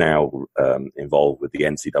 And he's now involved with the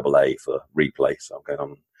NCAA for replay. So I'm going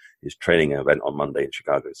on his training event on Monday in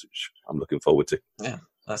Chicago, which I'm looking forward to. Yeah,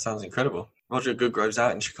 that sounds incredible. Roger Goodgrove's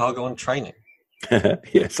out in Chicago on training.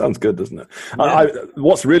 Yeah, sounds good, doesn't it? Yeah.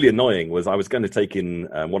 What's really annoying was I was going to take in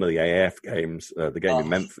one of the AAF games, the game in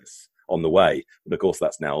Memphis, on the way. But of course,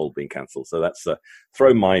 that's now all been cancelled. So that's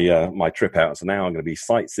thrown my trip out. So now I'm going to be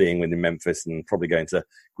sightseeing within Memphis and probably going to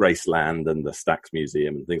Graceland and the Stax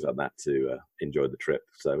Museum and things like that to enjoy the trip.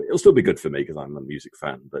 So it'll still be good for me because I'm a music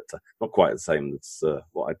fan, but not quite the same as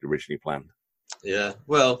what I'd originally planned. Yeah,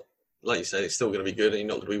 well, like you said, it's still going to be good and you're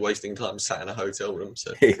not going to be wasting time sat in a hotel room.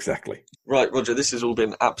 So Exactly. Right, Roger, this has all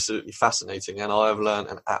been absolutely fascinating and I have learned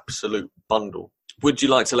an absolute bundle. Would you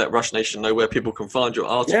like to let Rush Nation know where people can find your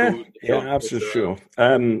articles? Yeah, absolutely, sure.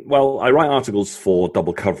 Well, I write articles for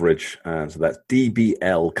Double Coverage, so that's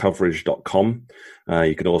dblcoverage.com.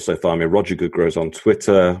 You can also find me, Roger Goodgroves, on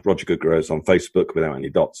Twitter, Roger Goodgroves on Facebook without any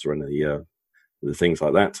dots or any the things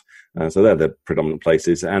like that. So they're the predominant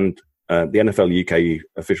places. And the NFL UK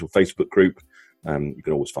official Facebook group, you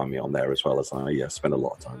can always find me on there as well, as I spend a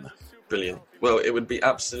lot of time there. Brilliant. Well, it would be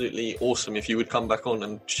absolutely awesome if you would come back on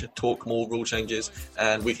and talk more rule changes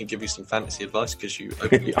and we can give you some fantasy advice because you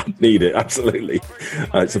openly... I need it, absolutely.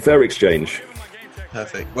 It's a fair exchange.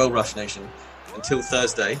 Perfect. Well, Rush Nation, until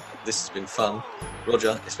Thursday, this has been fun.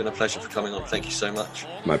 Roger, it's been a pleasure for coming on. Thank you so much.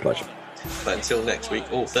 My pleasure. But until next week,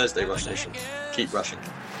 Thursday, Rush Nation, keep rushing.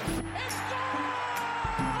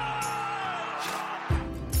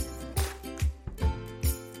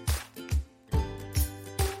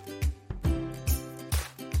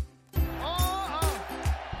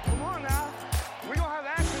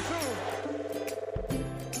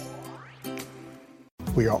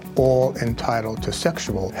 We are all entitled to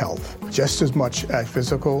sexual health, just as much as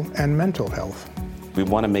physical and mental health. We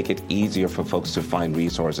want to make it easier for folks to find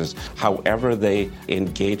resources. However they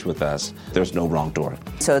engage with us, there's no wrong door.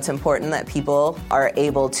 So it's important that people are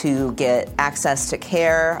able to get access to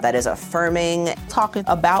care that is affirming. Talking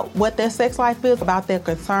about what their sex life is, about their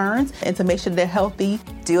concerns, and to make sure they're healthy.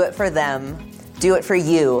 Do it for them. Do it for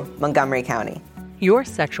you, Montgomery County. Your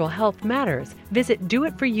sexual health matters. Visit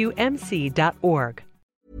doitforyoumc.org.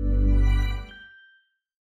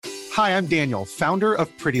 Hi, I'm Daniel, founder of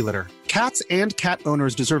Pretty Litter. Cats and cat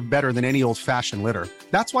owners deserve better than any old-fashioned litter.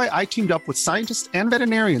 That's why I teamed up with scientists and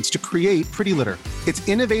veterinarians to create Pretty Litter. Its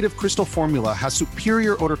innovative crystal formula has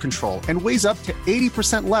superior odor control and weighs up to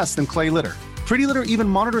 80% less than clay litter. Pretty Litter even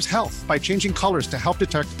monitors health by changing colors to help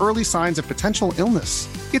detect early signs of potential illness.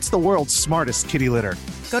 It's the world's smartest kitty litter.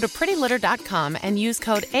 Go to prettylitter.com and use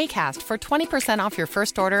code ACAST for 20% off your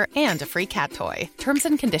first order and a free cat toy. Terms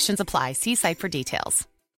and conditions apply. See site for details.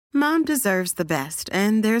 Mom deserves the best,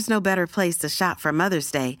 and there's no better place to shop for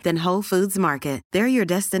Mother's Day than Whole Foods Market. They're your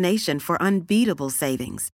destination for unbeatable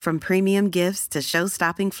savings, from premium gifts to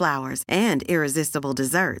show-stopping flowers and irresistible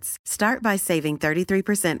desserts. Start by saving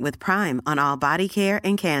 33% with Prime on all body care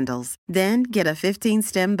and candles. Then get a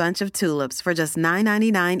 15-stem bunch of tulips for just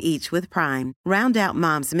 $9.99 each with Prime. Round out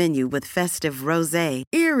Mom's menu with festive rosé,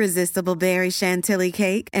 irresistible berry chantilly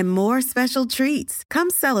cake, and more special treats. Come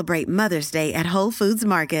celebrate Mother's Day at Whole Foods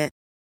Market.